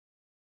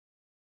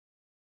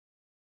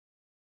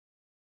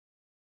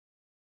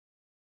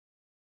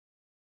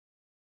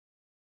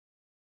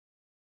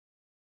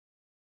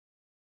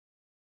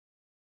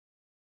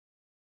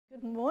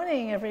Good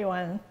morning,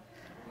 everyone.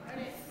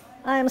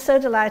 I am so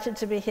delighted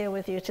to be here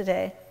with you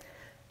today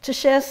to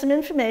share some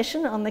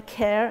information on the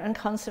care and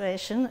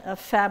conservation of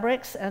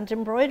fabrics and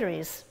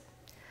embroideries.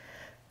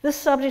 This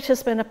subject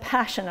has been a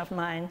passion of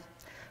mine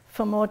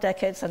for more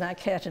decades than I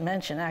care to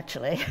mention,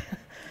 actually.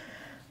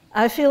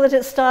 I feel that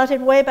it started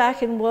way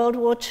back in World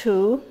War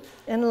II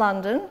in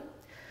London,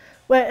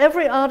 where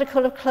every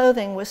article of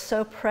clothing was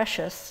so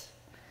precious,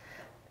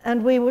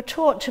 and we were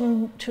taught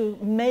to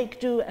make,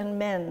 do, and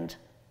mend,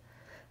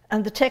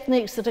 and the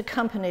techniques that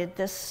accompanied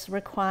this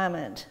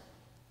requirement.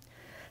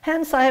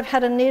 Hence, I have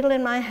had a needle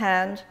in my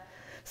hand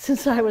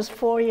since I was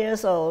 4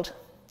 years old,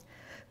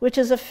 which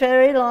is a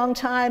very long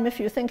time if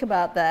you think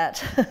about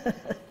that.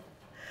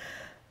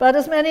 But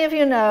as many of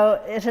you know,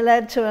 it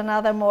led to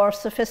another more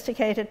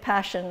sophisticated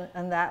passion,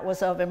 and that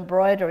was of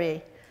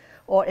embroidery,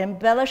 or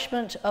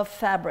embellishment of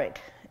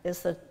fabric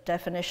is the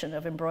definition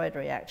of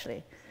embroidery,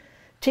 actually.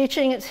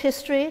 Teaching its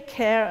history,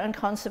 care, and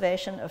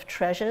conservation of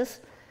treasures,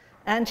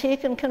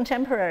 antique and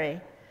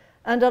contemporary,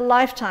 and a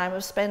lifetime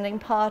of spending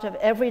part of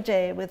every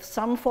day with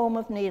some form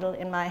of needle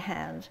in my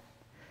hand.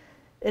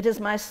 It is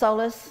my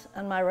solace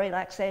and my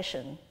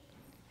relaxation.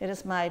 It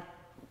is my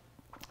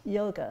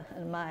yoga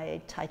and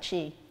my tai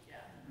chi.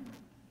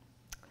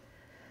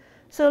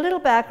 So a little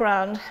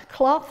background.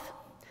 Cloth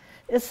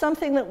is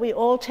something that we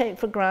all take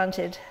for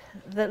granted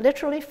that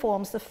literally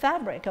forms the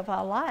fabric of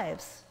our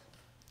lives.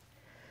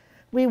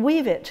 We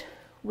weave it,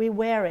 we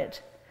wear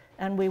it,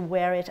 and we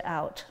wear it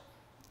out.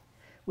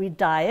 We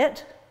dye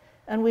it,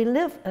 and we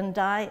live and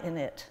die in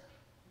it.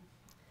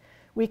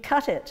 We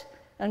cut it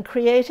and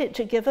create it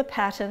to give a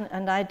pattern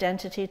and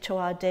identity to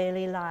our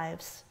daily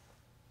lives.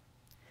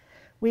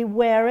 We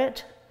wear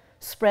it,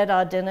 spread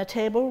our dinner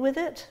table with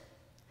it,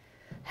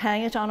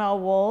 hang it on our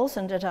walls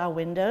and at our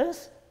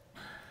windows,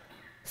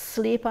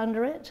 sleep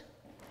under it,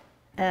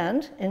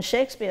 and in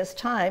Shakespeare's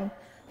time,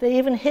 they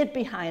even hid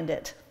behind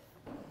it.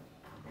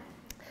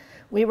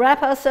 We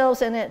wrap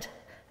ourselves in it,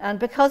 and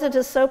because it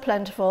is so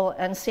plentiful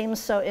and seems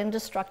so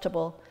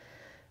indestructible,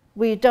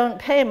 we don't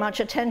pay much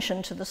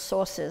attention to the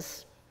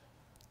sources.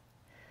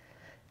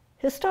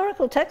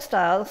 Historical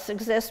textiles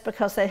exist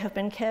because they have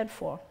been cared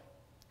for.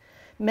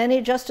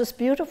 Many just as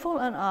beautiful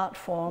an art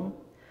form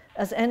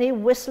as any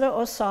Whistler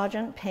or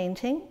Sargent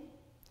painting,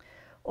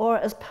 or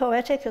as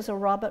poetic as a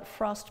Robert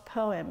Frost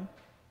poem.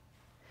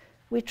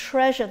 We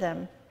treasure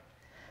them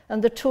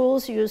and the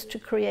tools used to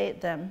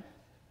create them.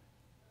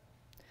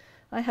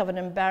 I have an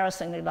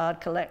embarrassingly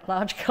large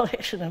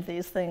collection of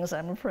these things,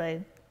 I'm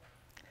afraid.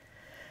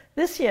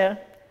 This year,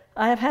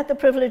 I have had the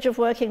privilege of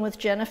working with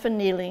Jennifer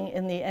Nealing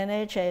in the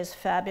NHA's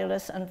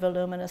fabulous and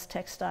voluminous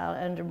textile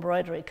and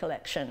embroidery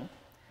collection,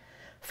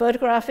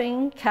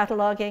 photographing,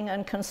 cataloging,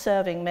 and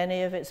conserving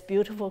many of its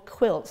beautiful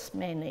quilts,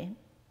 mainly.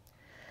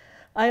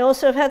 I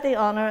also have had the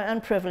honor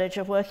and privilege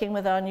of working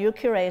with our new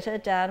curator,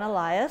 Dan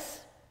Elias,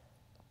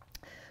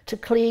 to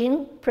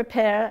clean,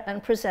 prepare,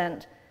 and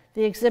present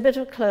the exhibit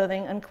of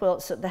clothing and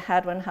quilts at the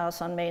Hadwin House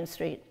on Main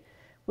Street,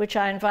 which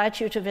I invite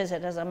you to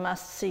visit as a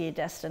must-see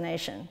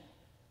destination.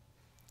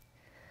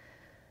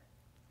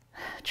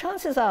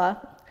 Chances are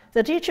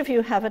that each of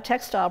you have a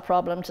textile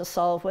problem to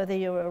solve, whether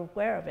you are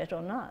aware of it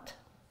or not.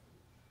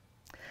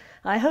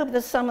 I hope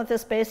that some of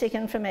this basic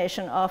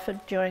information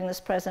offered during this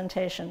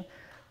presentation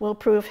will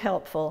prove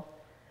helpful.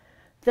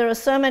 There are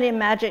so many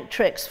magic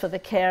tricks for the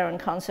care and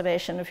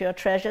conservation of your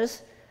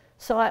treasures,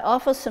 so I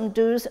offer some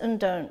do's and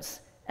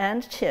don'ts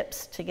and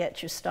tips to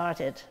get you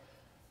started.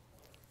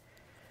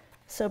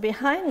 So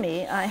behind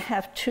me, I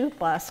have two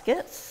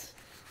baskets,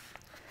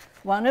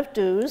 one of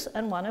do's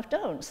and one of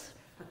don'ts.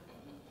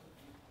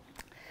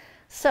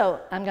 So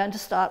I'm going to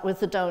start with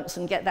the don'ts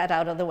and get that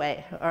out of the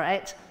way, all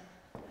right?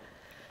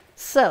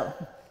 So,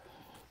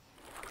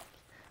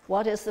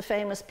 what is the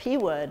famous P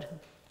word?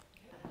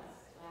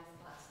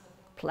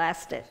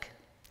 Plastic.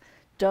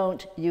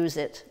 Don't use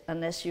it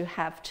unless you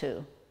have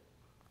to.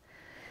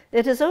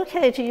 It is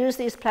okay to use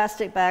these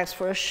plastic bags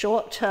for a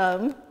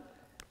short-term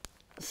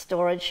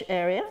storage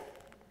area,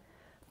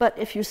 but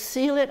if you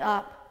seal it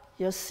up,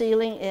 you're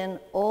sealing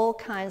in all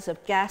kinds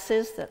of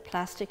gases that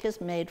plastic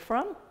is made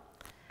from,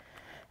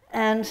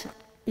 and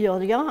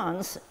your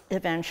yarns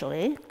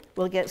eventually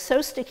will get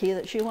so sticky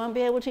that you won't be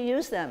able to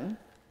use them.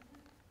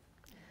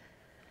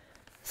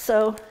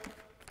 So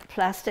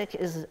plastic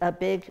is a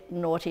big,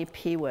 naughty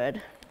P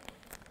word.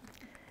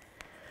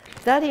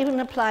 That even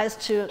applies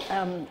to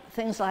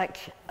things like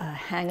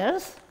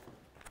hangers.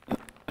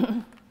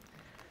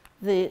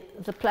 The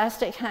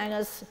plastic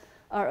hangers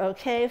are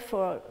okay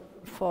for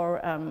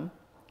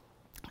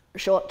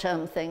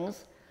short-term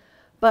things,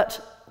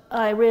 but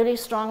I really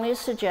strongly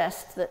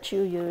suggest that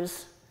you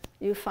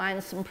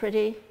find some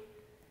pretty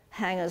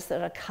hangers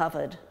that are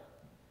covered,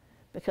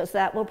 because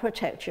that will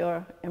protect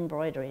your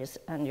embroideries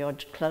and your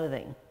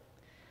clothing.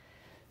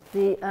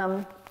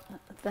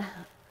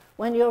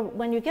 When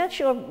you get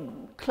your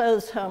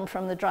clothes home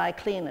from the dry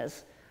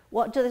cleaners,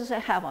 what does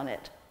it have on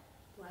it?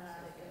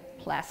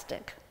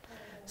 Plastic.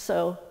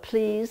 So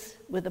please,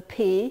 with a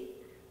P,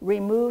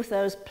 remove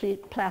those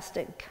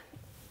plastic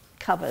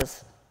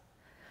covers.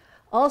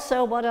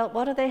 Also, what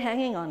are they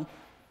hanging on?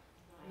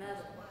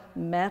 Metal.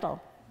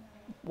 Metal.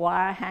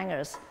 Wire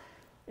hangers.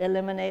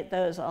 Eliminate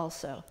those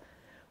also.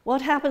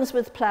 What happens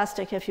with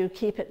plastic if you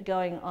keep it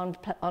going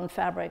on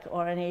fabric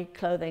or any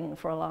clothing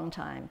for a long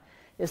time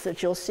is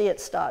that you'll see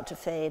it start to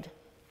fade.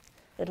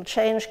 It'll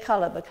change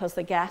color because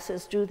the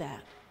gases do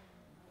that.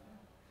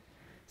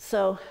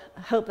 So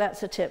I hope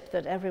that's a tip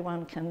that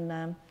everyone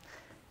can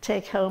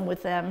take home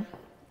with them.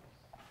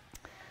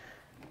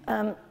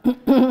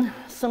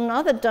 Some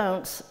other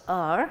don'ts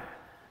are,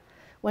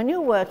 when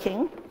you're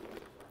working,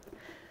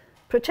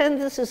 pretend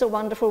this is a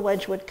wonderful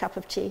Wedgwood cup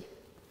of tea.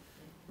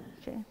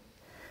 Okay.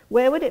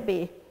 Where would it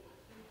be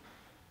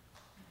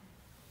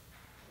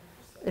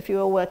if you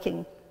were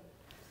working?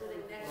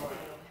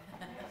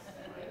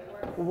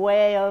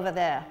 Way over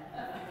there.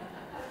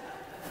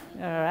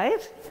 All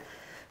right.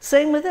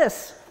 Same with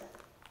this.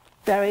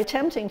 Very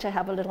tempting to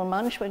have a little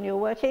munch when you're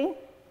working.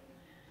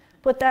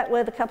 Put that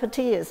where the cup of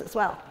tea is as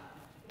well.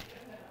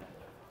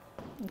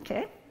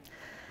 Okay.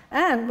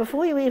 And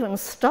before you even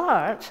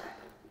start,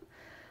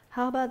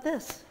 how about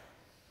this?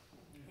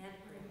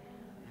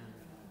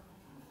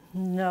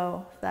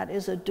 No, that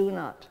is a do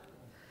not.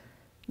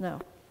 No.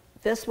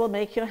 This will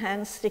make your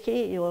hands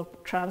sticky. You will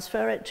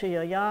transfer it to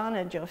your yarn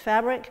and your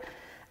fabric,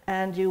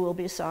 and you will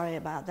be sorry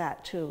about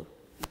that too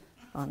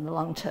on the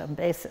long-term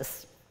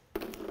basis.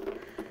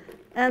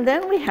 And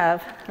then we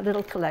have a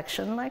little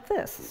collection like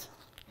this.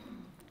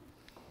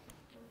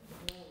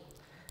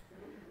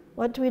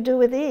 What do we do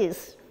with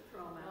these?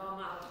 Throw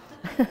them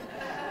out.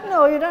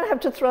 No, you don't have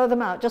to throw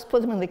them out. Just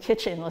put them in the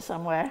kitchen or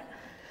somewhere.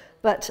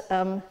 But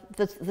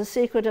the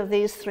secret of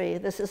these three,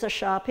 this is a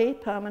Sharpie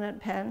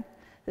permanent pen,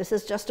 this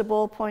is just a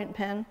ballpoint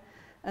pen,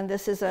 and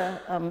this is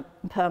a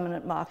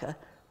permanent marker.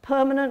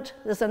 Permanent,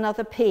 there's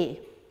another P.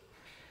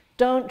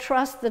 Don't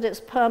trust that it's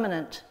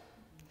permanent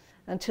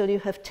until you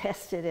have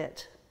tested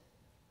it.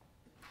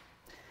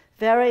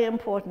 Very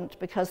important,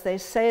 because they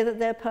say that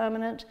they're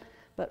permanent,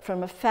 but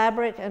from a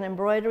fabric and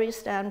embroidery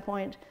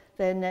standpoint,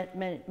 they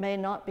may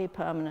not be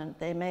permanent.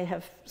 They may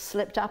have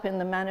slipped up in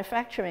the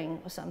manufacturing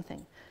or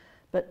something.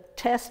 But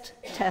test,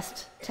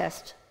 test,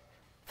 test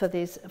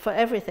for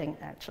everything,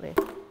 actually.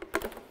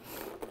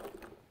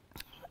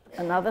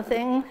 Another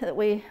thing that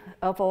we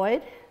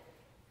avoid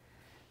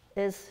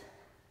is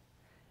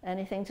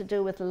anything to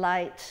do with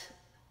light,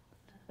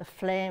 a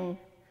flame.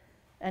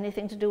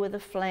 Anything to do with a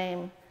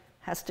flame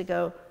has to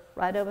go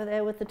right over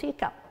there with the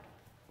teacup.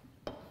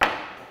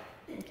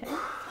 Okay.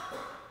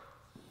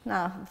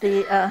 Now,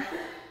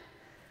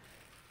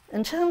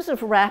 in terms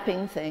of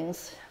wrapping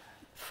things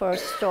for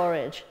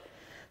storage,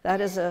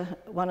 that is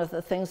one of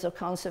the things of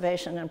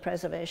conservation and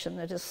preservation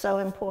that is so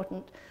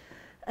important.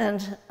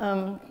 And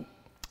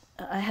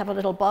I have a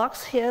little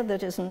box here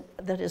that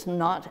is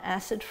not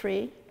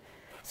acid-free.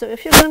 So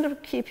if you're going to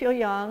keep your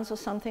yarns or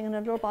something in a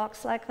little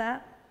box like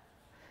that,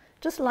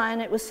 just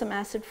line it with some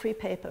acid-free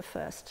paper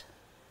first.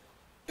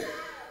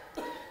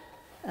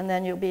 And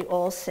then you'll be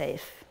all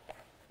safe.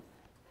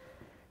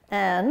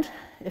 And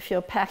if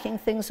you're packing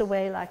things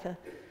away like a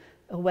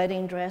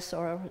wedding dress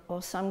or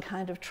some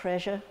kind of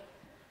treasure,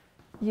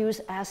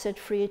 use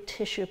acid-free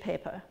tissue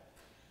paper.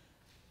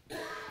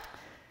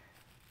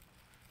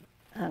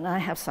 And I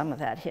have some of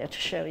that here to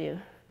show you.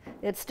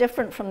 It's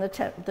different from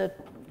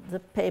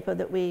the paper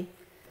that we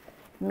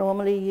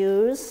normally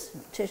use,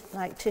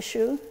 like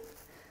tissue.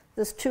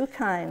 There's two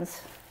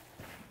kinds.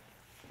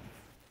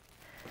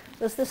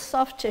 There's this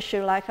soft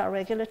tissue like our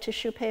regular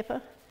tissue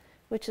paper,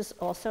 which is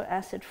also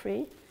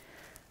acid-free.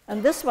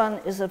 And this one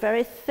is a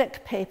very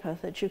thick paper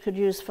that you could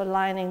use for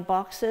lining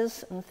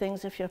boxes and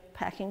things if you're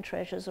packing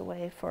treasures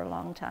away for a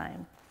long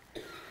time.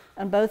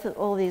 And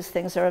all these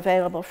things are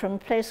available from a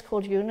place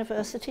called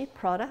University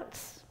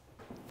Products.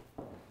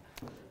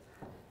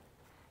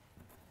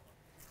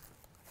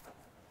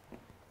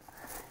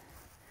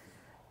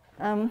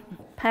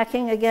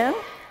 Packing again.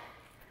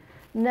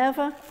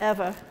 Never,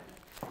 ever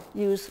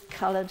use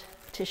colored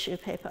tissue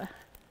paper.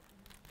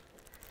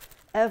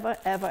 Ever,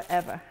 ever,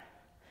 ever.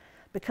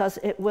 Because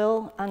it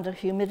will, under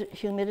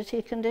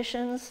humidity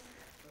conditions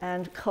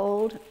and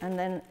cold, and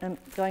then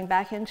going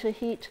back into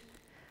heat,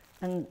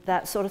 and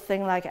that sort of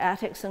thing like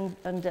attics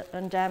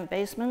and damp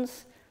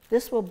basements,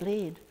 this will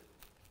bleed.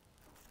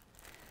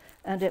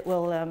 And it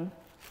will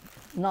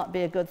not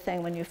be a good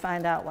thing when you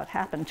find out what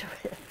happened to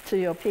it, to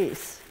your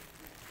piece.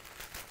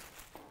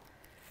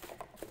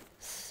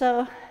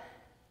 So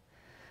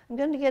I'm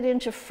going to get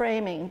into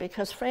framing,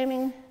 because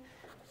framing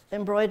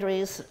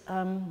embroideries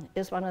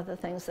is one of the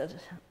things that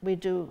we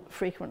do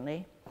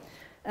frequently.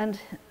 And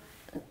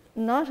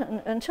not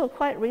until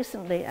quite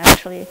recently,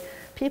 actually,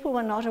 people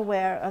were not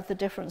aware of the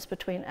difference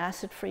between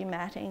acid-free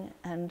matting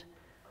and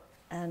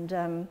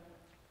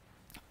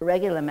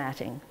regular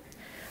matting.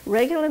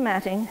 Regular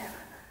matting,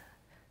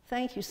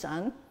 thank you,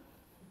 son,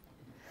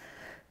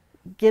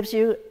 gives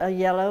you a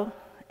yellow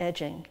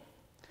edging.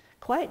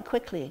 Quite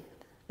quickly,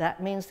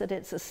 that means that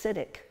it's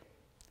acidic.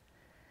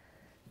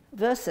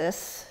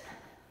 Versus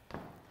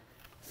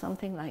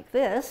something like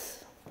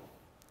this,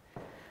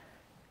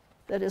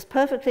 that is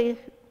perfectly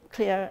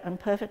clear and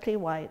perfectly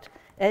white,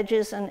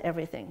 edges and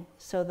everything.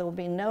 So there will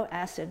be no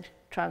acid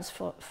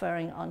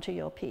transferring onto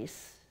your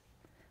piece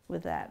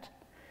with that.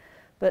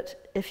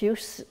 But if you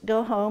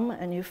go home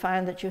and you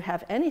find that you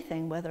have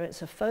anything, whether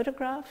it's a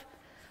photograph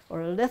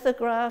or a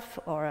lithograph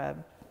or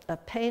a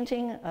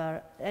painting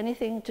or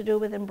anything to do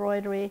with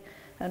embroidery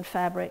and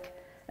fabric,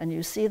 and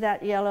you see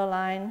that yellow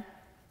line,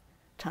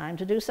 time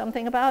to do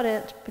something about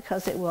it,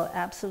 because it will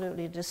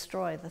absolutely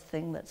destroy the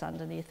thing that's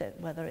underneath it,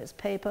 whether it's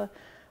paper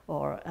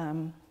or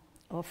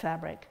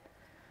fabric.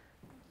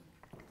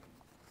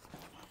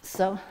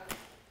 So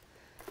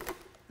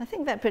I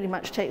think that pretty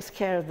much takes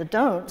care of the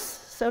don'ts.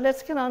 So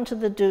let's get on to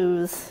the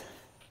do's.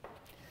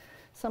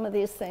 Some of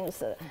these things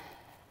that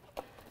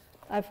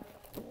I've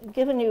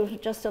given you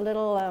just a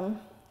little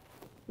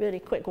really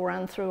quick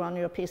run through on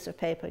your piece of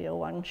paper, your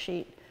one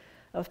sheet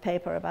of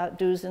paper about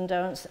do's and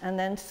don'ts, and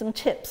then some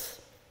tips.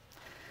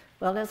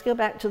 Well, let's go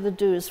back to the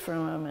do's for a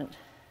moment.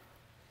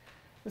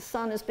 The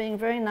sun is being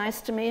very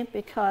nice to me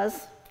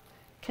because,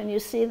 can you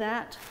see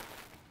that?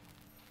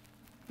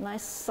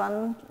 Nice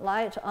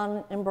sunlight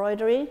on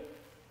embroidery.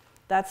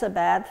 That's a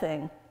bad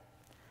thing,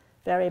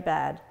 very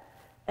bad.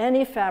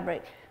 Any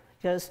fabric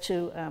goes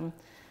to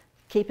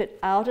keep it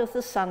out of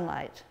the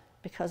sunlight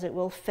because it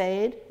will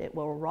fade, it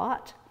will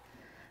rot.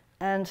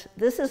 And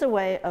this is a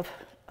way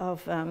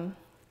of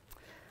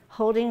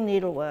holding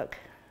needlework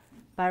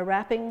by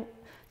wrapping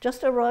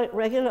just a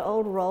regular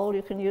old roll.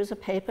 You can use a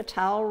paper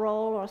towel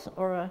roll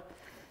or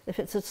if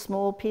it's a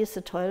small piece,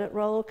 a toilet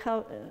roll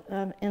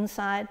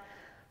inside.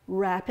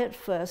 Wrap it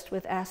first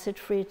with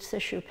acid-free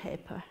tissue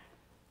paper.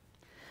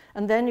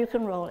 And then you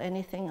can roll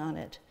anything on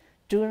it.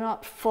 Do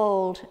not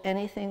fold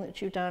anything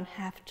that you don't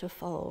have to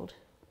fold,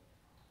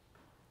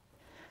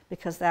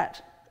 because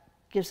that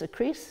gives a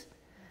crease.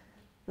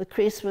 The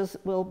crease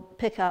will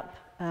pick up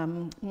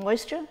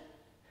moisture,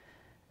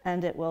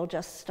 and it will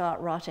just start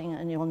rotting,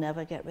 and you'll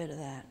never get rid of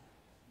that.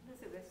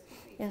 Elizabeth,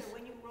 Yes. so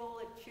when you roll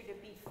it, should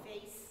it be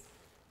face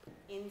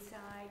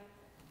inside?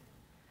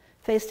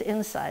 Face to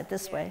inside,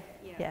 this way,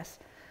 yeah. yes.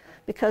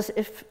 Because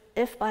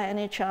if by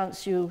any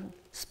chance you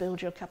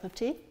spilled your cup of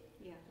tea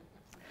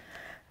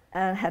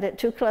and had it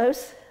too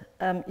close,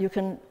 you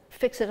can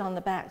fix it on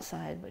the back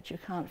side, but you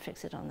can't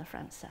fix it on the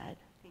front side.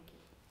 Thank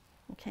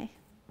you. Okay?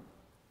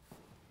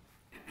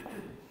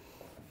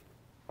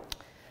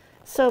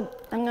 So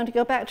I'm going to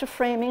go back to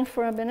framing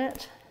for a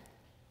minute,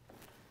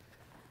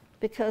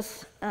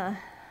 because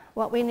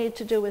what we need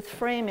to do with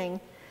framing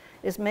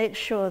is make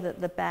sure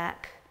that the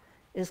back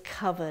is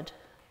covered,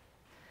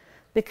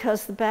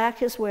 because the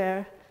back is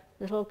where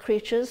little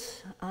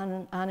creatures,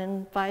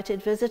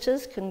 uninvited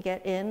visitors, can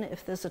get in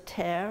if there's a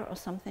tear or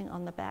something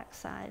on the back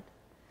side.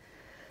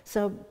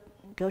 So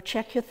go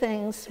check your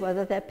things,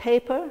 whether they're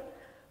paper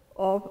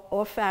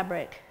or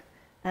fabric,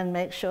 and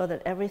make sure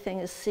that everything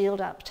is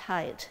sealed up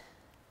tight.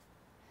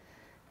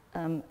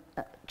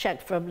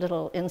 Check for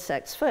little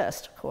insects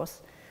first, of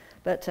course,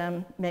 but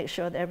make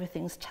sure that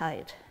everything's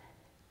tight.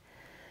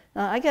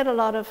 Now, I get a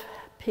lot of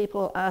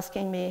people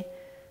asking me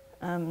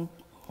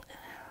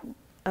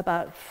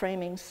about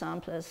framing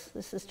samplers.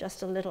 This is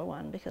just a little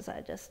one because I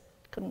just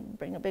couldn't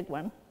bring a big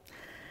one.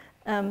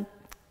 In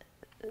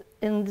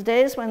the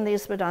days when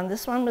these were done,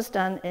 this one was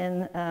done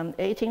in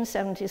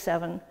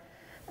 1877,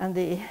 and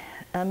the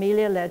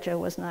Amelia Ledger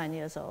was 9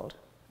 years old.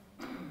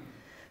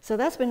 So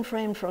that's been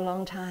framed for a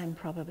long time,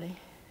 probably.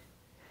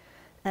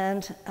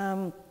 And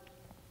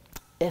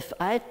if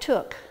I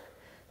took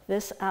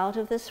this out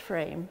of this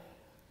frame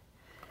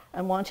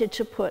and wanted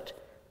to put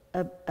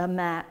a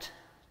mat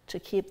to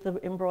keep the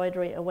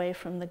embroidery away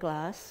from the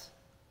glass,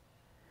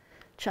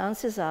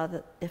 chances are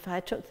that if I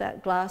took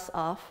that glass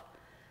off,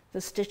 the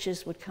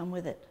stitches would come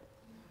with it,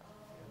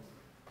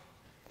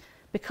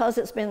 because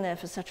it's been there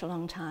for such a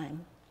long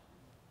time.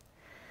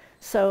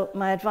 So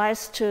my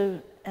advice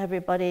to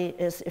everybody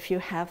is, if you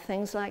have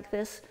things like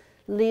this,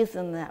 leave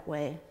them that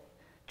way.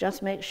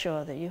 Just make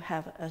sure that you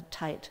have a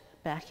tight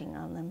backing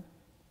on them.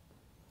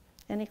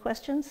 Any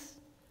questions?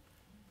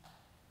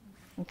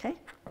 Okay.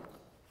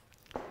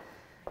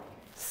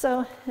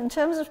 So in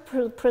terms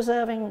of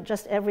preserving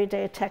just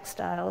everyday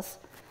textiles,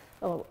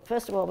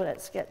 first of all,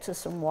 let's get to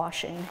some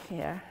washing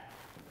here.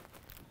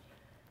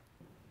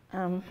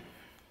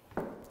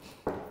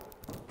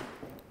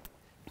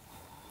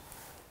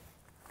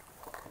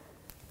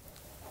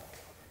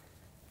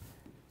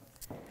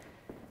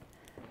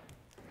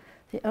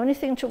 The only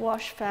thing to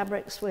wash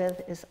fabrics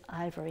with is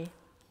ivory.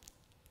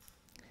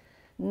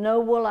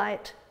 No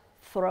woolite,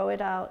 throw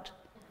it out.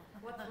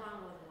 What's wrong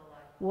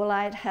with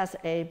woolite? Woolite has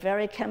a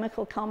very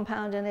chemical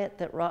compound in it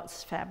that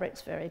rots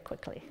fabrics very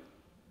quickly.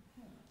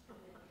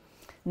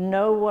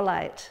 No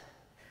woolite.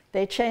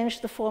 They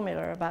changed the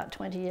formula about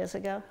 20 years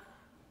ago.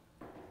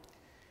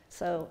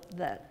 So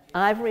that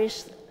ivory,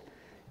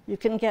 you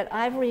can get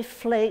ivory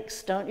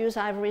flakes. Don't use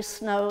ivory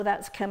snow,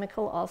 that's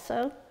chemical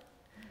also.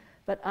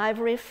 But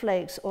ivory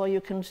flakes, or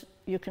you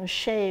can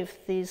shave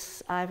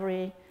these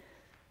ivory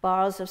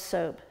bars of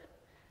soap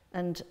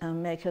and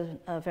make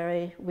a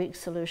very weak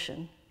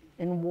solution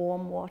in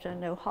warm water,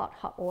 no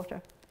hot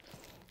water.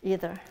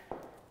 either.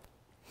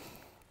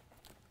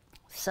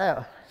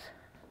 So,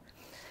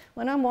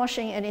 when I'm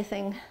washing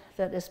anything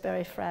that is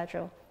very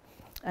fragile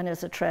and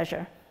is a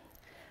treasure,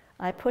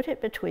 I put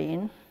it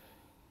between,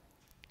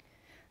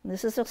 and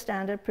this is a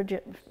standard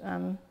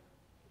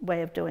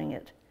way of doing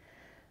it,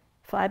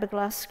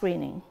 fiberglass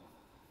screening.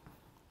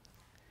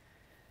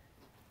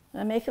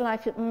 I make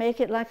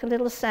it like a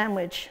little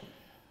sandwich.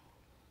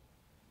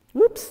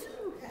 Whoops!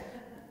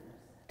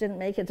 Didn't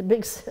make it a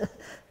big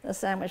a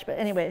sandwich, but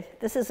anyway,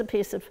 this is a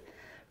piece of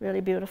really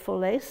beautiful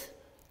lace,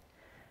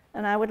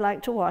 and I would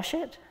like to wash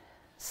it.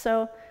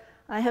 So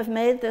I have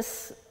made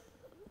this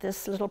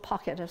little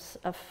pocket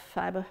of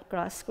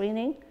fiberglass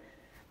screening.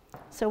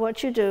 So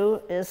what you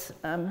do is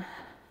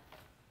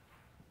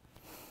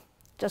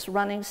just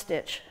running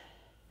stitch.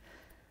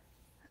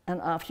 And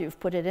after you've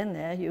put it in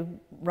there, you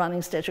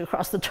running stitch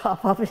across the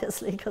top,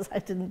 obviously, because I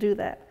didn't do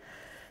that.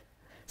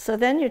 So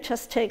then you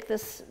just take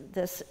this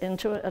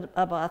into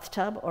a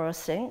bathtub or a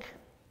sink,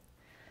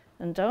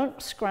 and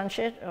don't scrunch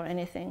it or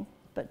anything,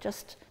 but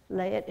just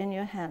lay it in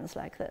your hands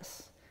like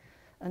this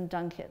and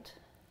dunk it.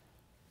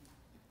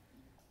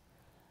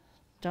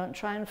 Don't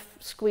try and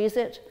squeeze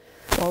it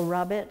or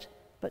rub it,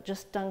 but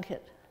just dunk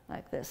it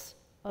like this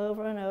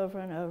over and over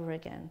and over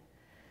again.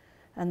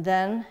 And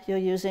then are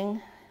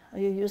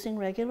you using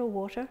regular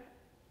water?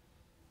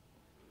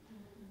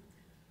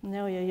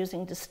 No, you're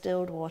using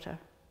distilled water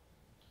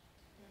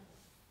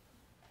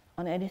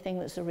on anything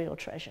that's a real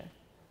treasure.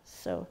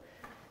 So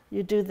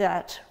you do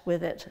that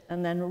with it,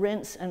 and then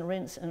rinse and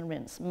rinse and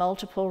rinse.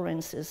 Multiple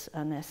rinses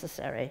are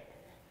necessary.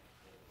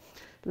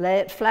 Lay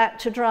it flat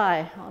to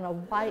dry on a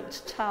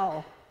white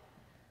towel.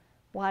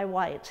 Why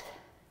white?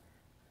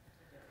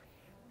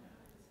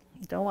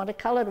 You don't want a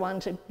colored one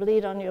to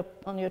bleed on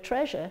your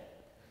treasure,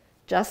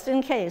 just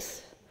in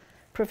case.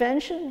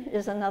 Prevention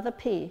is another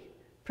P.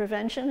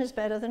 Prevention is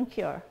better than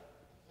cure.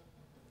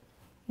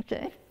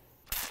 Okay?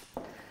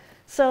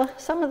 So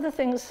some of the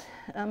things,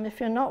 if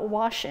you're not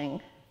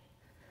washing,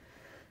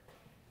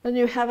 and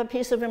you have a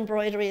piece of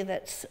embroidery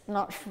that's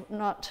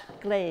not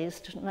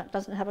glazed,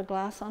 doesn't have a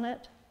glass on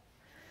it,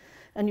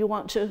 and you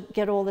want to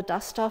get all the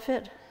dust off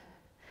it,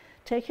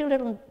 take your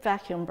little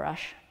vacuum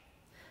brush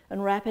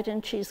and wrap it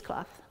in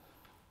cheesecloth.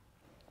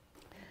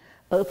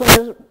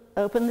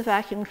 Open the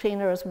vacuum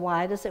cleaner as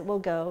wide as it will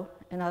go.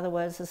 In other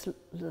words,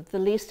 the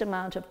least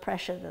amount of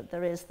pressure that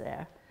there is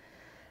there.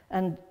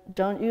 And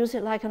don't use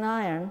it like an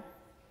iron,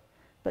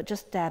 but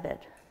just dab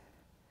it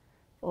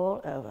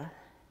all over,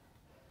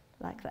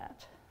 like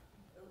that.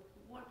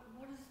 What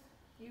is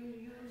you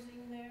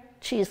using there?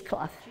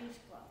 Cheesecloth.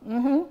 Cheesecloth.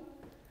 Mm-hmm.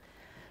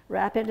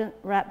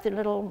 Wrap the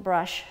little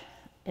brush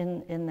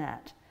in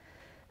that.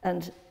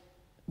 And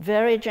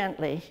very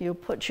gently, you'll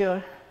put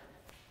your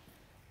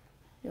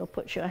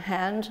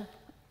hand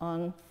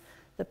on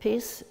the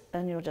piece,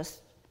 and you'll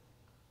just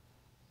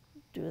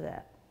do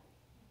that.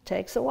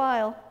 Takes a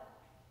while.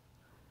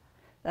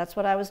 That's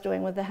what I was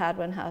doing with the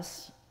Hadwin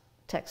House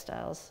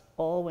textiles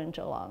all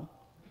winter long,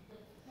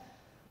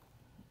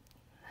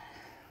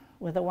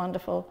 with a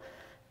wonderful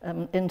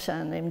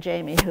intern named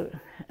Jeremy,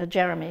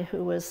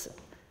 who was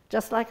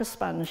just like a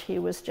sponge. He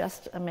was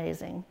just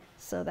amazing.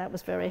 So that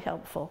was very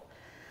helpful.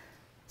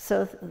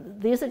 So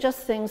these are just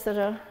things that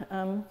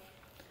are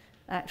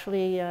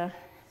actually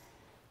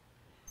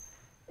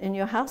in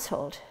your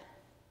household.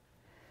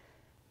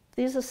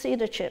 These are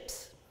cedar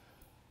chips.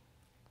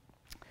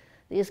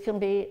 These can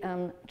be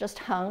just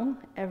hung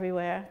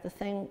everywhere. The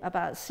thing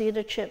about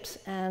cedar chips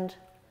and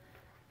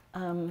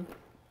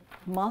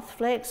moth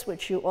flakes,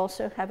 which you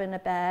also have in a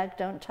bag,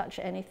 don't touch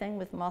anything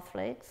with moth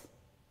flakes.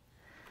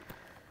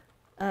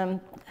 Hang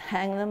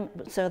them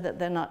so that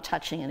they're not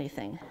touching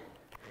anything.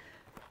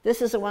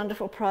 This is a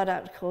wonderful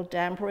product called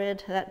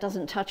Embroideries. That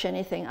doesn't touch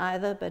anything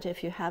either, but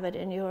if you have it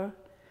in your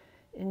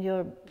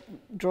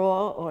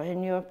drawer or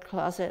in your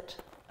closet,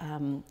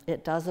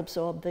 it does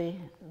absorb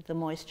the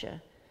moisture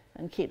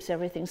and keeps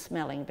everything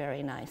smelling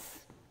very nice.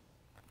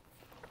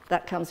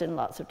 That comes in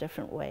lots of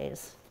different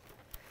ways.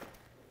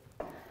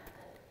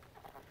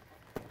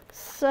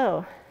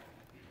 So,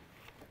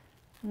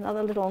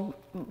 another little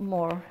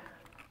more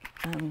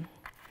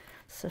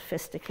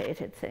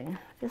sophisticated thing.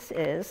 This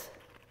is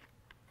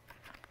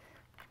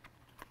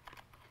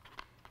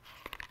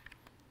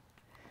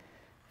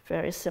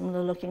very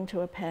similar looking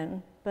to a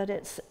pen, but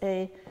it's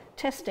a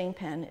testing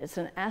pen. It's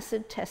an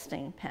acid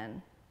testing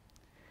pen.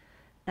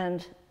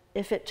 And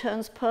if it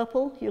turns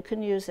purple, you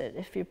can use it.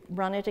 If you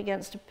run it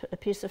against a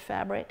piece of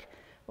fabric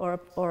or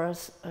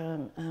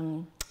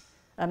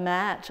a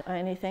mat or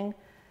anything,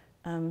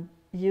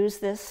 use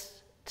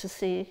this to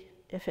see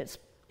if it's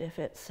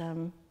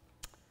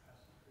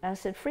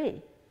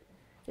acid-free.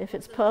 If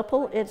it's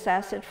purple, it's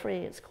acid-free.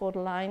 It's called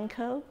line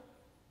co.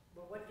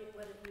 But what if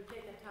you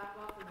take the top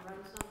off and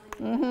run something?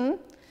 Mm-hmm.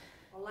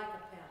 Or like a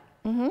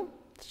pen? Mm-hmm.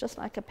 It's just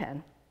like a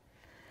pen.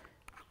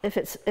 If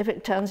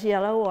it turns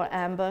yellow or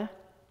amber,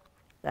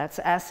 that's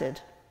acid.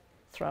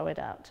 Throw it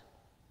out.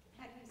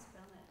 How do you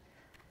spell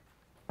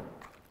it?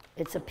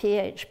 It's a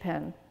pH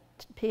pen,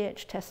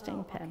 pH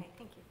testing pen. Okay,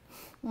 thank you.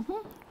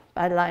 Mm-hmm.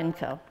 by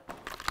Lineco.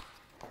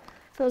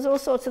 So there's all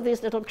sorts of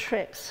these little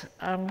tricks.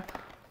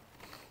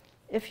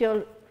 If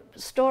you're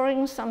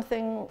storing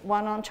something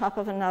one on top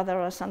of another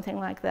or something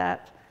like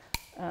that,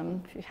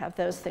 if you have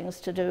those things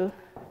to do,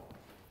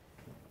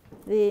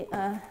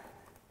 there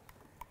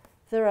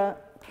are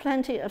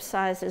plenty of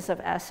sizes of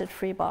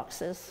acid-free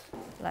boxes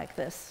like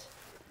this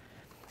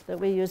that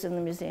we use in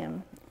the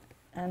museum.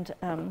 And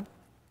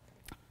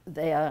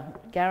they are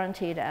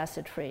guaranteed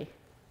acid-free.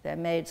 They're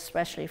made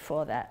specially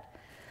for that.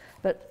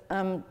 But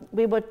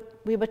we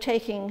were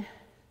taking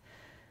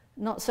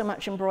not so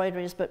much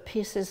embroideries, but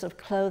pieces of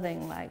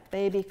clothing like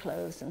baby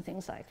clothes and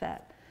things like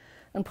that,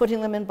 and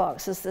putting them in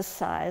boxes this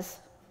size.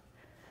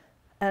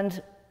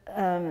 And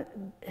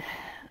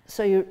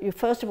so you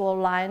first of all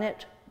line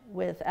it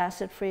with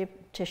acid-free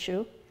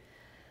tissue.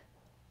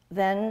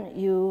 Then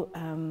you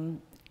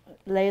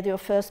lay your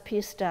first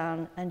piece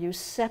down and you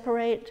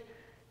separate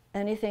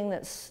anything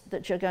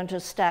that you're going to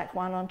stack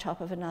one on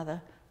top of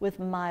another with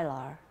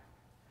mylar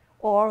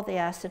or the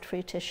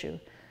acid-free tissue.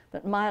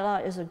 But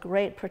mylar is a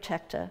great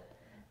protector,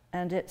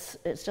 and it's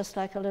just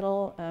like a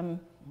little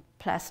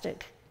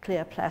plastic,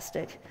 clear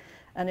plastic,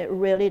 and it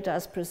really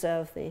does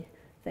preserve the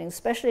thing,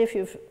 especially if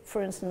you've,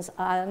 for instance,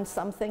 ironed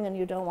something and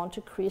you don't want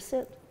to crease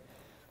it.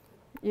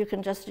 You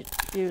can just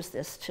use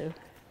this too.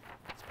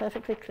 It's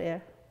perfectly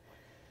clear,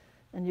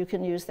 and you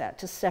can use that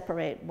to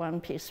separate one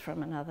piece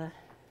from another.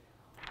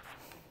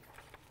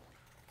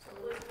 So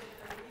Elizabeth,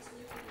 the reason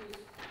you can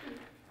use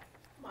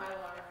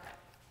mylar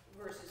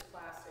versus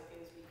plastic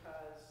is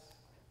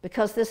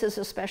because this is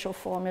a special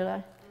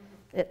formula.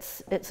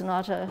 It's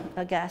not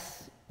a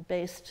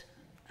gas-based.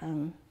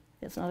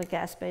 It's not a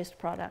gas-based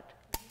product.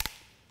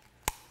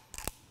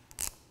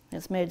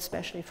 It's made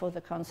specially for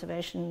the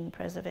conservation and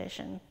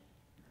preservation.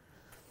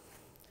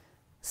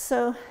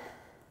 So,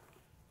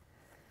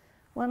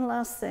 one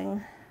last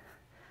thing.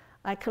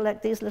 I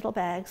collect these little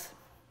bags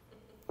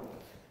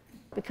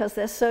because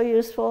they're so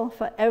useful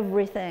for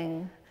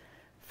everything.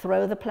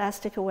 Throw the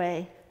plastic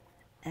away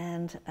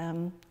and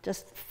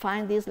just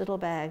find these little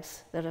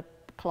bags that are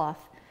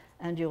cloth,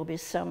 and you'll be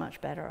so much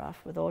better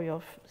off with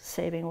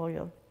saving all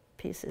your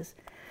pieces.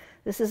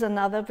 This is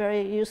another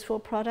very useful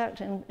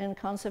product in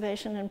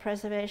conservation and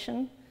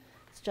preservation.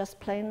 It's just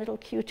plain little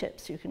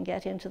Q-tips. You can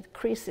get into the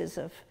creases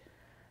of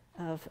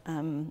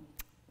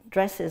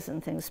dresses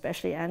and things,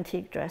 especially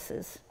antique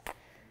dresses.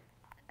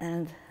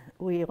 And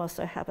we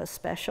also have a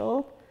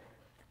special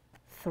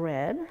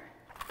thread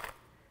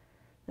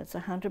that's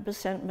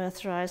 100%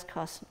 mercerized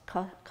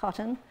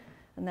cotton,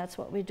 and that's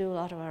what we do a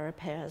lot of our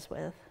repairs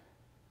with.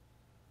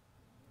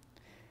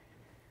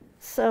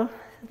 So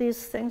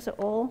these things are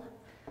all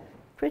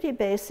pretty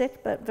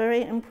basic, but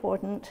very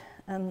important.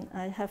 And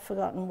I have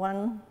forgotten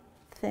one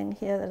thing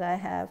here that I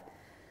have,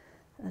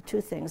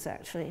 two things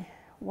actually.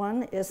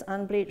 One is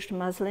unbleached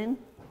muslin.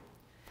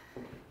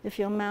 If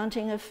you're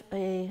mounting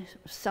a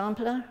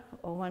sampler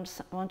or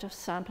want a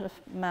sampler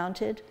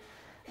mounted,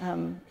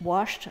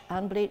 washed,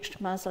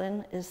 unbleached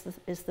muslin is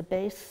the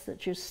base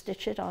that you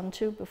stitch it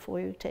onto before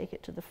you take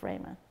it to the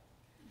framer.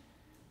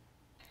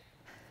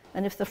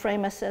 And if the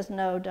framer says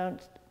no,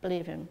 don't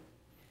believe him.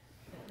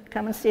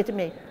 Come and see to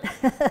me.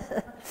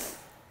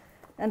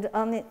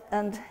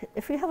 And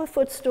if you have a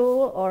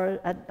footstool or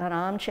an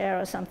armchair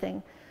or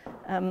something,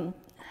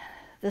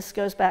 this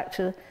goes back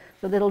to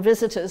the little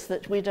visitors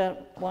that we don't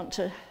want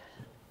to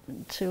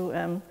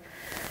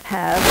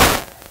have.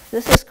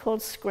 This is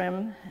called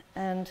scrim,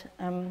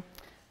 and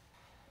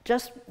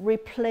just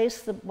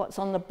replace what's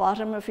on the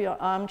bottom of your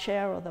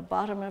armchair or the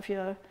bottom of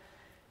your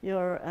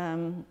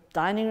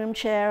dining room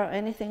chair, or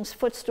anything,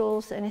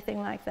 footstools, anything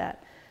like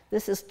that.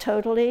 This is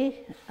totally,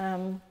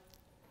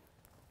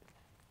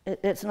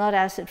 it's not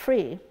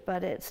acid-free,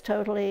 but it's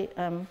totally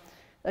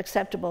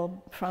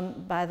acceptable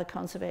by the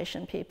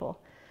conservation people.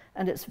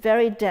 And it's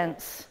very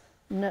dense.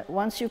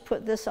 Once you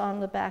put this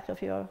on the back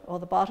of or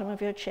the bottom of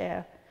your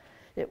chair,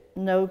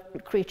 no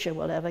creature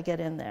will ever get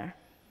in there.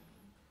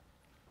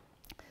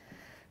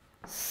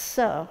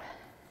 So,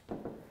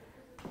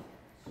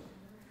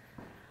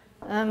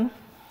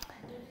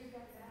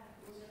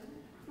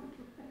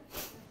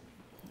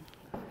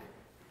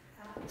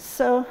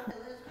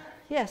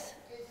 yes?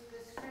 Is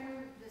the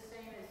scrim the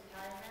same as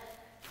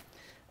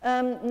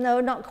Tyvek?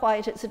 No, not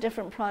quite. It's a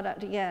different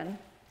product again.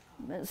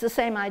 It's the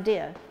same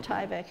idea.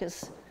 Tyvek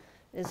is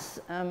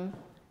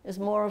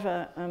more of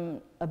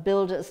a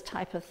builder's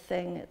type of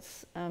thing.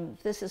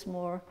 This is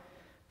more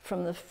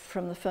from the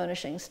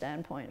furnishing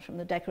standpoint, from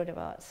the decorative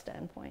arts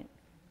standpoint.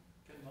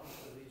 Can most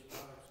of these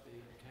products be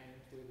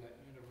obtained through that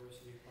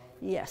university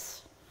product?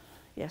 Yes.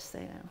 Yes, they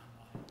do.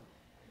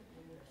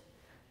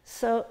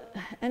 So,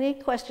 any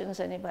questions,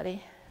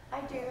 anybody?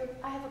 I do.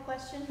 I have a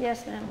question.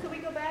 Yes, ma'am. Could we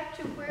go back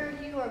to where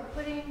you are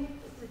putting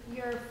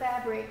your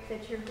fabric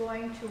that you're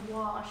going to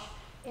wash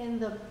in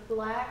the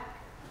black,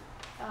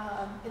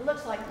 it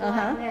looks like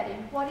black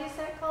netting. What is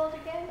that called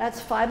again?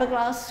 That's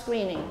fiberglass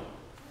screening.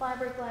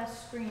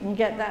 Fiberglass screen. You can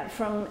get that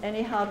from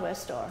any hardware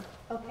store.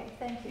 Okay,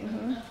 thank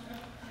you.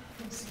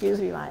 Excuse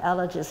me, my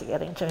allergies are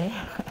getting to me.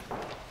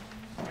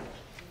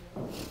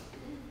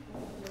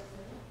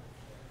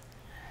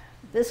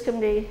 This can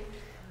be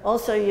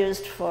also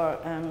used for,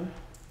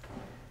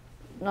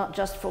 not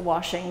just for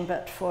washing,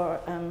 but for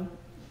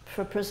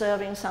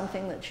preserving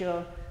something that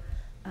you're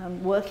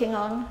working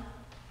on.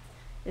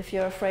 If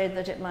you're afraid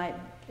that it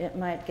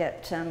might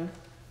get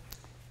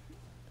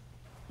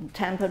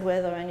tampered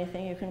with or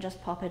anything, you can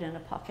just pop it in a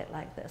pocket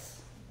like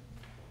this.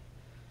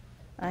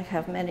 I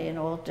have many in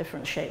all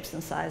different shapes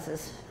and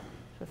sizes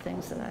for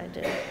things that I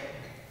do.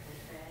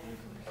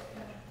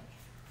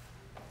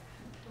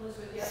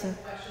 Elizabeth, you have some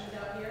questions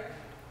out here?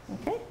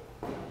 Okay?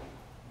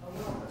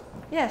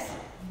 Yes?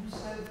 You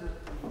said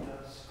that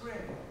the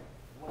screen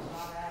was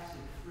not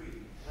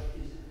acid-free, but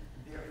is it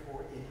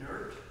therefore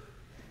inert?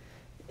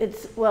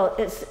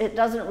 It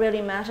doesn't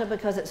really matter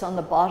because it's on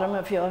the bottom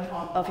of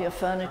your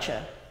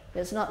furniture.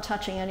 It's not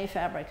touching any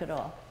fabric at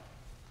all.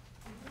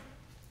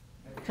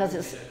 Because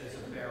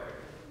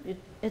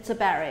it's a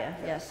barrier,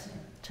 yes.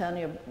 Turn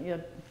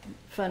your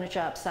furniture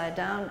upside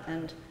down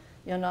and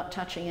you're not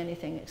touching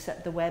anything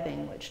except the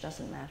webbing, which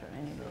doesn't matter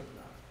anyway.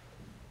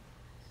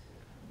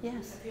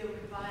 Yes? If you were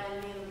to buy a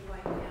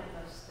needlework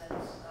canvas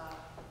that's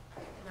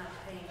not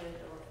painted,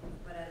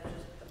 but has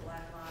just the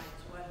black lines,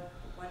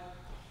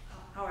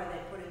 how are they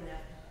putting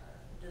that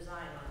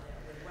design on there?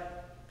 With what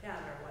pen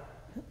or what?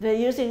 They're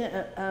using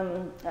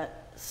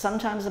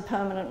sometimes a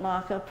permanent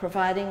marker,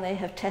 providing they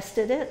have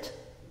tested it.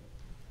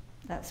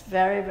 That's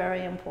very,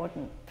 very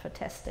important for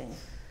testing.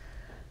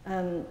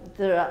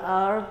 There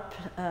are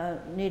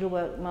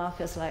needlework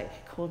markers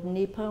called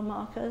Nipo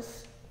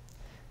markers.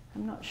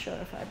 I'm not sure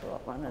if I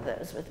brought one of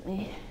those with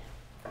me.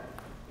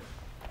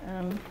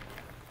 No,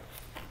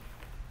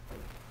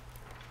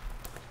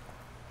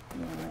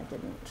 I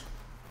didn't.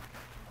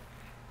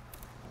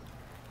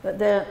 But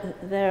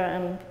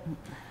they're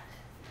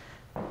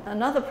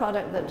another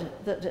product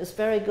that is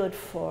very good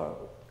for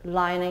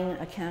lining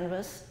a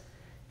canvas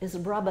is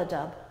rubber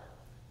dub.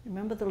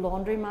 Remember the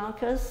laundry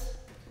markers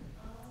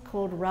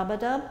called rubber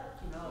dub?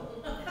 No.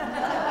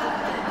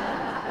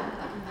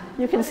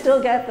 You can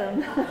still get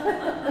them.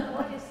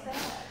 What is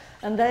that?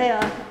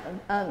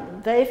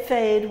 And they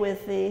fade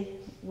with the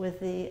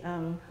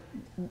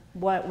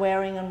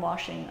wearing and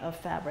washing of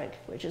fabric,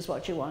 which is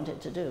what you want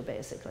it to do,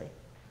 basically.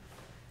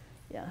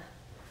 Yeah.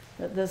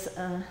 But there's,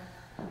 I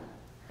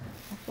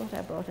thought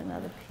I brought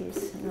another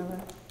piece,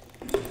 another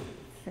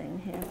thing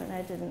here, but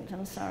I didn't.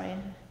 I'm sorry. I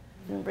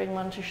didn't bring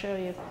one to show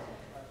you.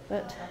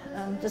 But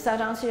does that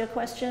answer your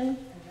question?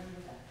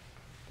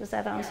 Does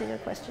that answer your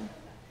question?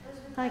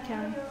 Elizabeth, Hi,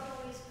 Karen. You're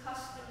always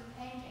custom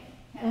painting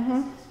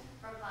canvases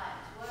for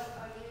clients. What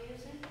are you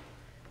using?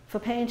 For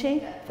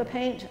painting? Yeah. For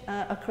paint,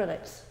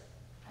 acrylics.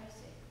 I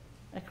see.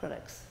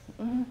 Acrylics.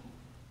 Mm-hmm.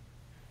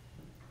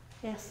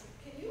 Yes.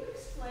 Can you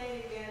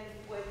explain again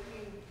what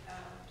you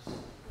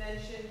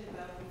mentioned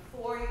about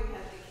before you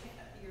had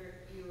your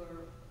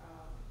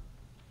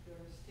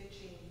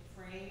stitching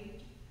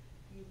framed,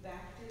 you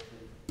backed it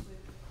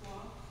with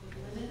cloth, with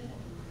linen?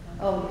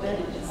 Oh,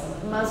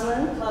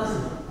 muslin?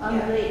 Muslin.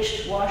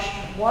 Unbleached, washed,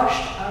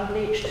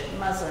 unbleached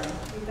muslin.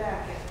 You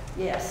back it.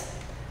 Yes.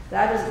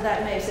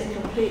 That makes it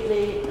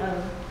completely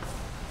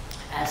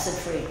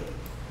acid-free.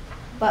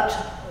 But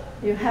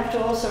you have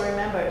to also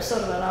remember, it's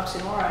sort of an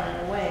oxymoron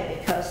in a way,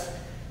 because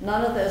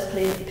none of those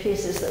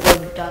pieces that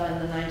were done in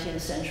the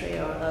 19th century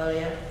or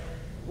earlier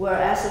were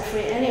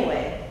acid-free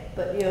anyway,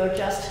 but you're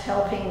just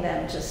helping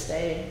them to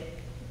stay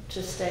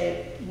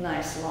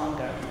nice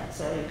longer. That's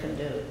all you can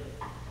do.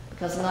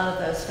 Because none of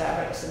those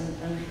fabrics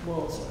and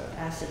wools were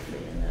acid-free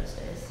in those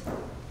days.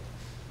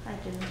 I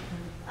didn't.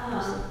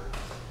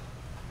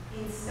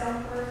 In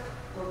stonework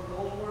or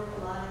goldwork,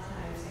 a lot of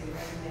times they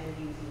recommend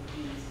using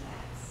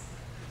beeswax.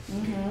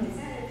 Mm-hmm. Does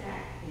that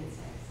attract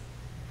insects?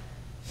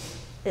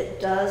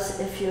 It does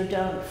if you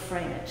don't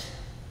frame it,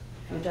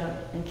 if you don't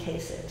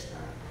encase it.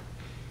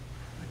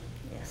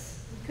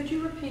 Yes. Could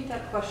you repeat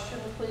that question,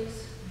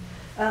 please?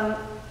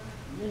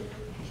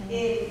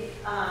 In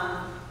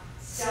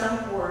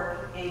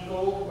stonework and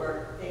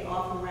goldwork, they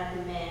often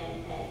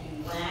recommend that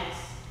you wax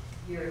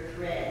your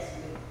threads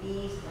with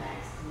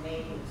beeswax to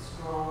make them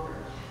stronger.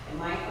 And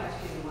my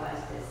question was,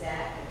 does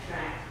that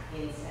attract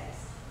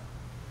insects?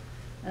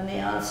 And the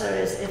answer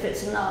is, if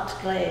it's not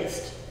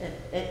glazed,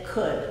 it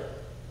could.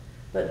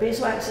 But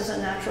beeswax is a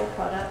natural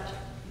product,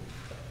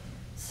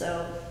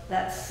 so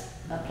that's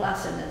a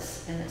plus in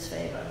its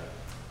favor.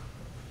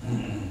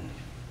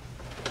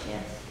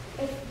 Yes.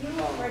 If you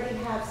already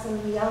have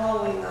some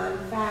yellowing on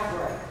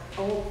fabric,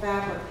 old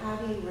fabric, how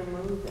do you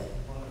remove it?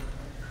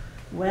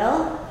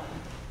 Well,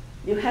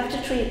 you have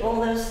to treat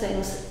all those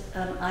things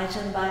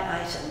item by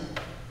item.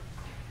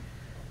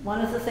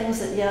 One of the things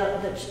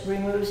that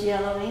removes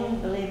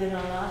yellowing, believe it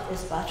or not,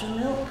 is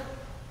buttermilk.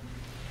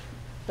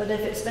 But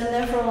if it's been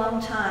there for a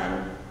long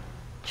time,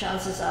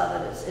 chances are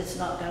that it's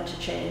not going to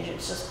change.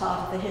 It's just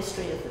part of the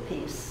history of the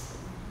piece.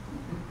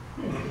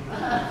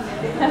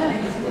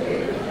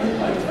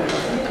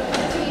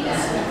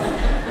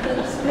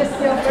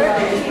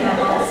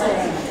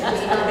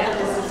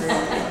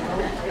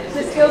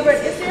 Miss Gilbert,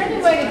 is there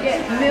any way to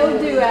get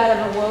mildew out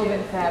of a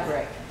woven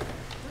fabric?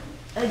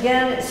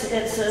 Again,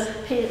 it's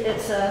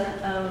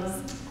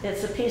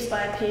a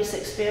piece-by-piece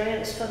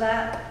experience for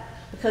that,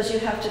 because you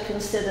have to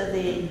consider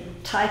the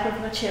type of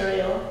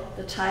material,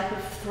 the type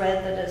of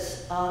thread that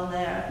is on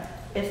there,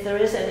 if there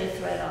is any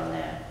thread on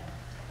there.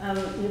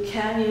 You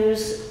can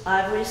use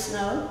ivory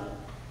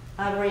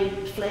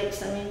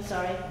flakes, and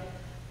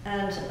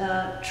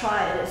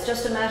try it. It's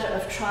just a matter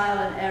of trial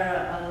and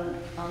error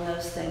on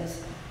those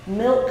things.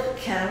 Milk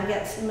can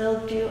get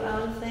mildew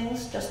out of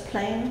things, just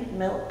plain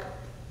milk,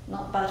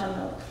 not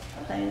buttermilk,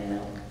 plain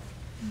milk.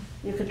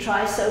 You could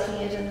try soaking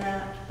it in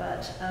that,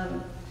 but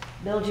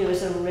mildew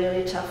is a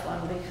really tough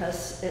one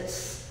because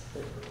it's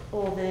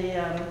all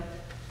the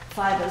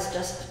fibers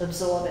just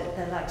absorb it.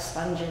 They're like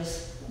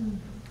sponges.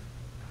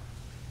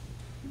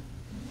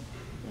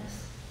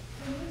 Yes.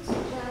 Can you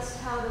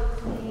suggest how to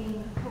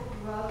clean hook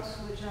rugs,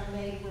 which are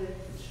made with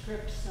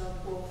strips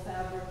of wool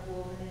fabric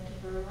woven into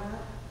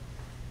burlap?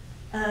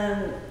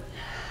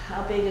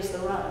 How big is the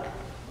rug?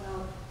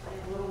 Well, I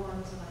have little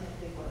ones and I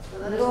have big ones.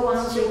 But Little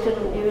ones, you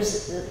can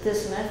use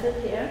this method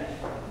here.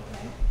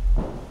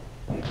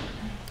 Okay.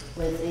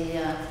 With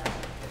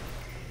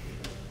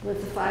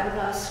the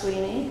fiberglass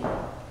screening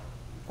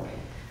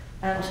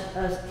and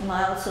a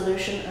mild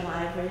solution of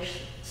ivory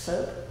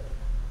soap.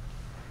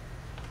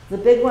 The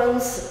big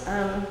ones,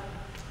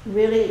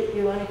 really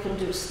you only can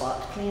do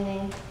spot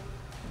cleaning.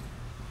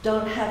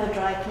 Don't have a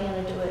dry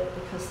cleaner do it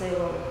because they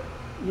will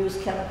use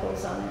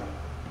chemicals on it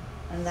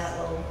and that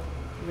will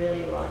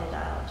really rot it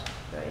out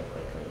very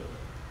quickly.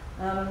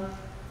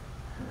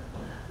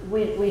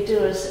 We do,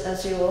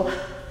 as you all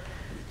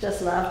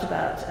just laughed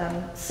about,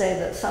 say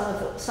that some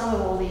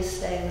of all these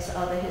stains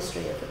are the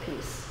history of the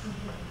piece.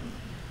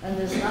 And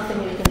there's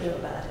nothing you can do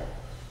about it.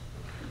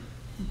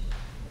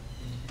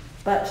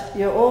 But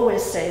you're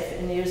always safe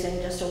in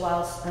using just a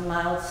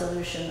mild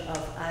solution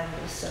of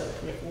ivory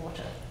soap with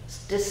water,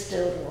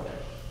 distilled water.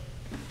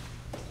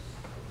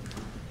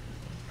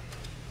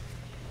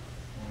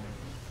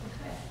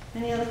 Okay.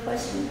 Any other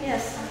questions?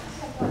 Yes?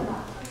 I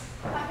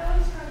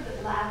always heard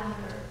that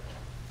lavender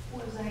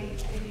was a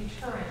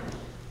deterrent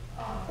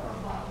for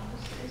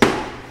bugs. Is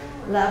that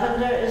true?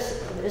 Lavender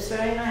is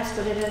very nice.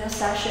 Put it in a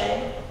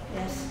sachet.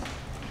 Yes.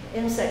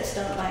 Insects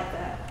don't like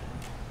that.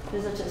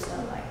 Visitors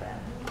don't like that.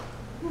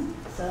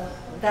 So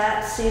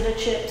that, cedar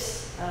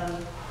chips,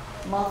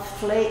 moth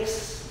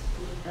flakes,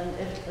 and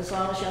as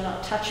long as you're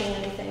not touching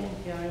anything,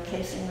 you're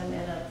encasing them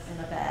in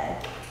a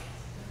bag,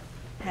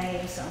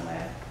 hanging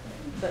somewhere.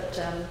 But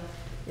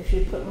if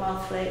you put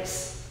moth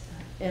flakes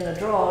in a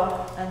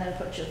drawer and then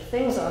put your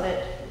things on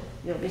it,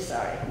 you'll be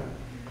sorry.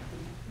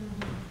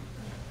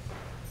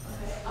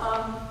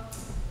 Okay.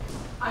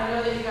 I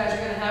know that you guys are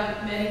going to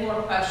have many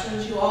more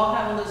questions. You all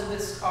have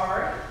Elizabeth's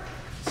card,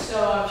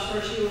 so I'm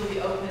sure she will be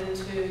open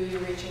to you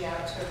reaching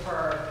out to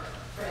her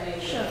for any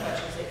of the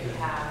questions that you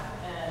have.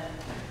 And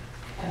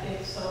I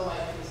think some of my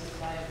pieces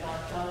might have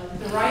not done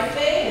the right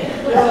thing.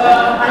 I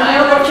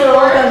know what you're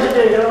all going to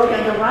do. You're all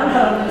going to run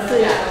home and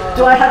see,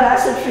 do I have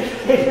acid-free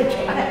paper?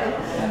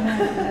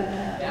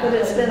 But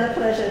it's been a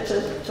pleasure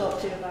to talk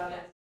to you about it.